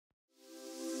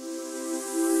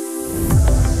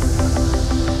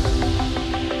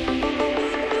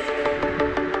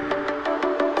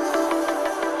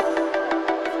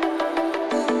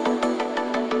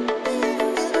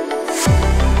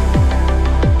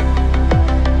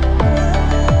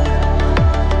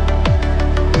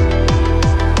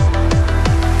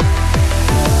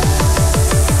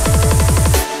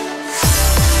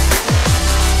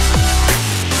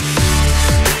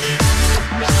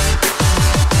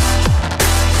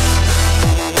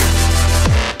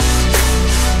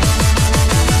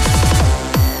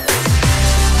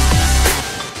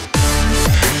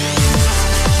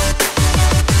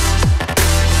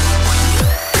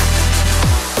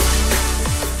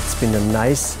been a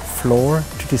nice floor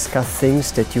to discuss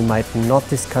things that you might not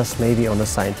discuss maybe on a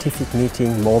scientific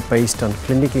meeting, more based on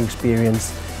clinical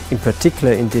experience. In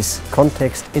particular, in this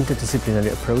context,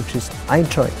 interdisciplinary approaches, I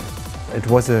enjoyed. It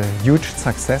was a huge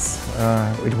success.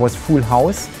 It was full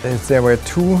house. There were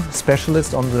two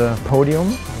specialists on the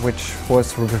podium, which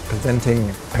was representing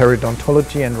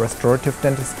periodontology and restorative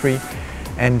dentistry.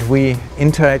 And we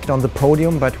interact on the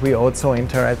podium, but we also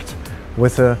interact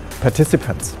with the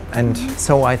participants. And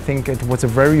so I think it was a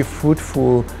very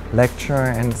fruitful lecture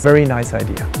and very nice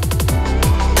idea.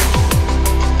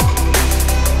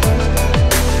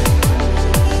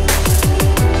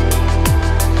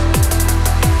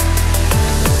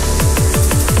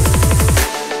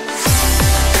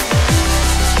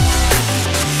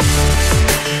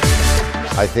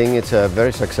 I think it's a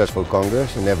very successful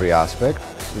Congress in every aspect.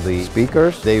 The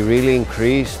speakers, they really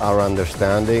increased our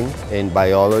understanding in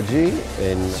biology,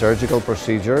 in surgical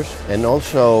procedures, and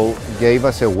also gave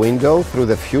us a window through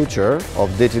the future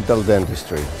of digital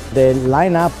dentistry. The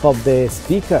lineup of the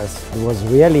speakers was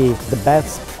really the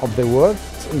best of the world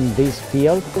in this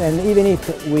field, and even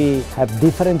if we have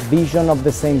different vision of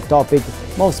the same topic,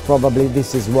 most probably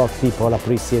this is what people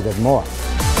appreciated more.